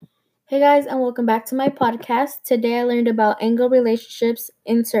Hey guys, and welcome back to my podcast. Today I learned about angle relationships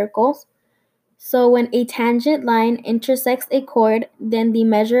in circles. So, when a tangent line intersects a chord, then the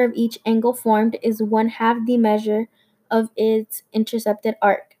measure of each angle formed is one half the measure of its intercepted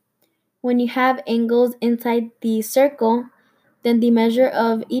arc. When you have angles inside the circle, then the measure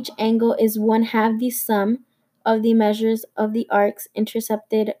of each angle is one half the sum of the measures of the arcs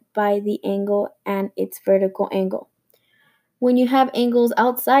intercepted by the angle and its vertical angle. When you have angles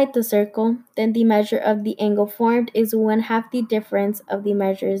outside the circle, then the measure of the angle formed is one half the difference of the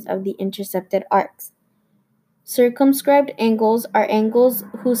measures of the intercepted arcs. Circumscribed angles are angles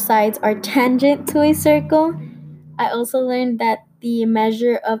whose sides are tangent to a circle. I also learned that the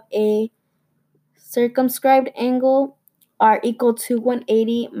measure of a circumscribed angle are equal to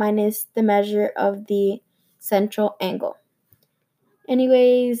 180 minus the measure of the central angle.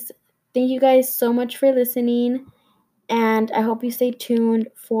 Anyways, thank you guys so much for listening, and I hope you stay tuned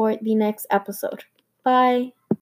for the next episode. Bye.